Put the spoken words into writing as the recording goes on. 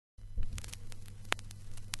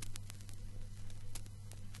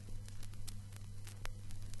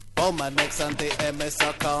for my next and the MS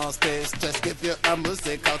this. Just give you a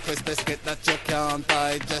musical crisp biscuit that you can't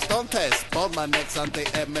digest. Don't test for my next and the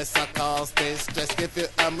MS this. Just give you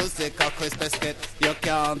a musical crisp biscuit you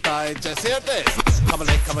can't digest. Hear this, coming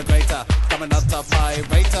late, coming greater, coming out of my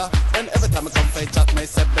rater. And every time I come for chat, me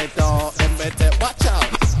say me don't imitate. Watch out,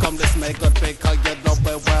 come this make good because you know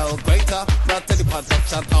we're well greater. Not any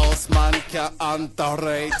production house man can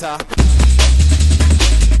underrate.